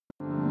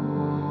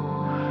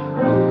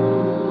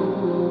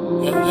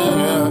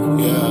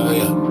Yeah.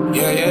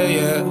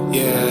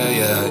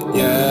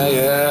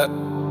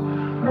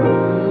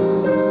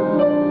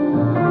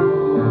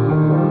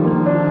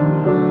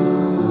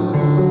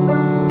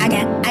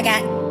 I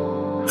got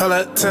All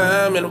the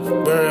time in the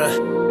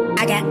world.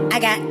 I got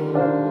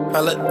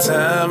All the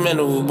time in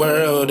the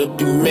world to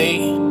be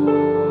me.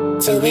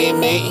 To be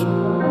me.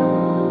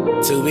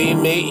 To be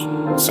me.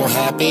 So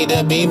happy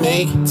to be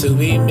me. To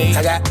be me.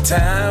 I got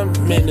time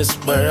in this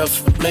world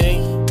for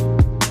me.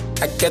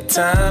 I got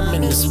time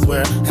in this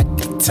world. I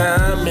got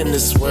time in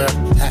this world.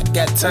 I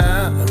got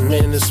time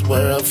in this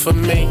world for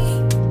me.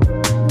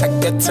 I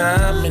got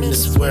time in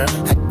this world.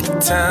 I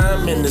got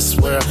time in this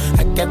world.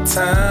 I got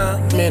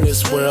time in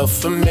this world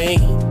for me.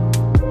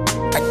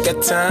 I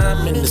got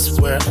time in this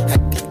world. I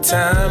got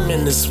time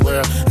in this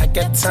world. I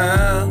got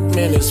time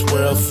in this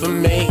world for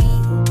me.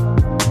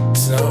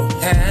 So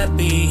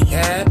happy,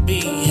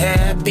 happy,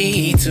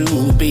 happy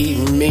to be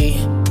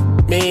me.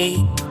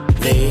 Me,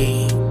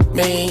 me,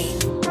 me,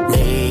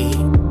 me,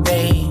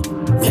 me,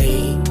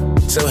 me.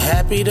 So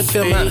happy to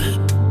feel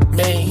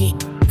me,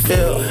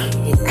 feel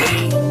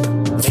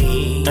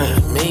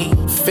me,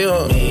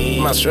 feel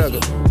my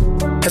struggle.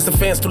 As the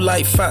fans through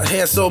life, I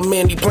had so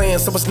many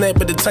plans. I was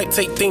never the type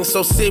take things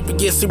so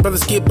serious. See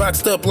brothers get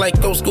boxed up like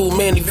old school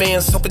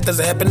minivans. Hope it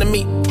doesn't happen to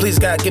me. Please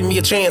God, give me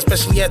a chance.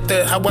 Especially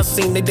after how I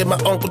seen they did my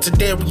uncle to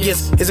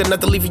Darius. Is it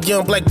enough to leave a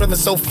young black brother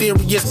so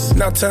furious?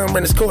 Now time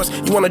ran its course.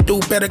 You wanna do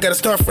better, gotta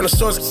start from the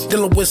source.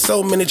 Dealing with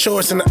so many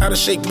chores and an out of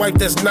shape wife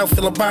that's now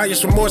feeling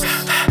buyer's remorse.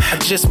 I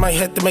just might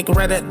have to make a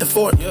right at the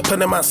fort.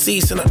 Putting my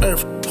seeds in the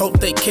earth. Hope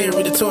they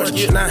carry the torch.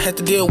 And I had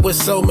to deal with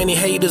so many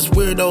haters,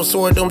 weirdos,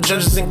 or them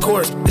judges in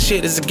courts. This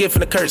shit is a gift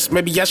and a curse.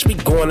 Maybe I should be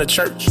going to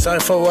church. Sorry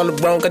for all the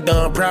wrong I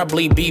done.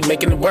 Probably be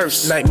making it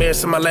worse.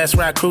 Nightmares in my last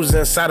ride cruising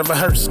inside of a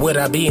hearse. Would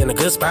I be in a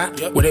good spot?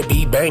 Would it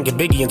be banging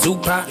Biggie and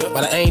Tupac?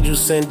 While the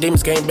angels and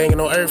demons gang banging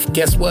on earth.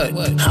 Guess what?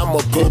 I'ma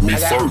put me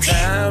first. I got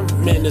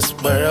time in this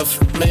world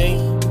for me.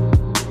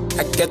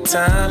 I got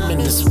time in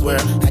this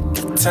world. I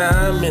got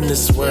time in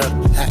this world.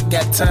 I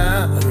got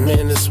time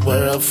in this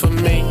world for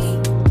me.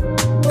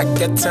 I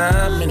got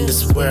time in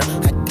this world.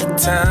 I got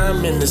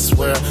time in this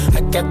world.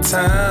 I got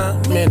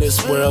time in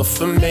this world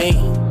for me.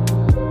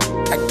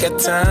 I got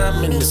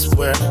time in this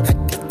world. I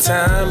got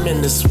time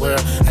in this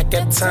world. I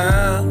got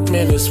time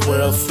in this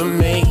world for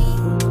me.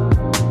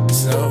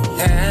 So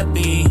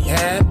happy,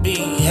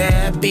 happy,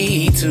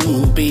 happy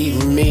to be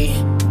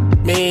me.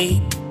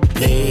 Me,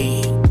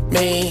 me,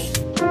 me,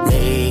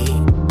 me,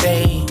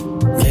 me,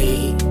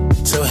 me.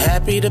 So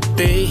happy to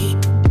be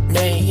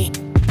me,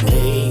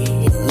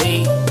 me,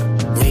 me.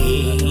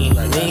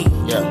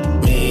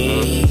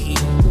 Me.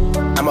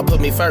 I'ma put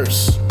me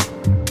first.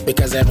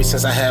 Because ever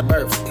since I had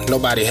birth,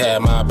 nobody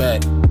had my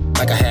back.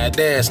 Like I had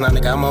theirs, now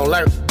nigga I'm on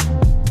alert.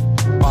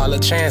 All the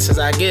chances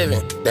I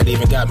given, that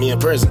even got me in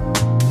prison.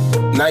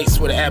 Nights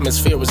where the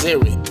atmosphere was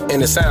eerie,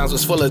 and the sounds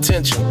was full of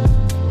tension.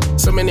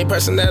 So many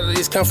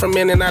personalities come from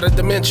in and out of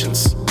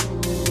dimensions.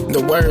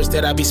 The words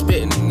that I be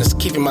spitting is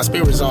keeping my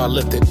spirits all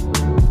lifted.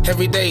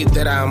 Every day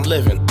that I'm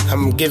living,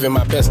 I'm giving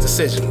my best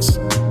decisions.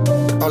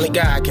 Only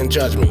God can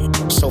judge me,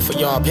 so for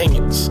your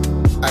opinions,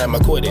 I am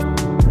acquitted.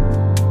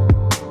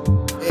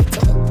 Hey,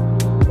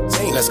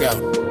 sing, let's go.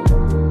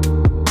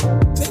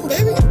 Sing,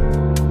 baby.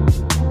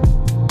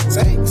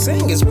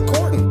 Sing, it's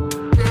recording.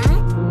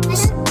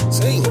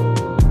 Sing.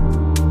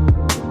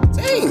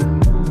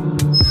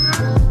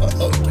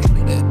 Uh-oh, you can't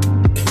do that.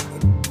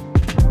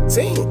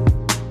 Sing.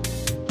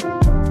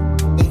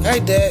 Hey,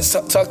 Dad,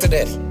 talk to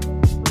Daddy.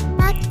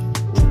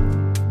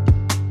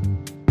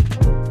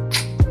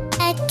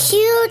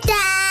 Cute,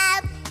 Dad.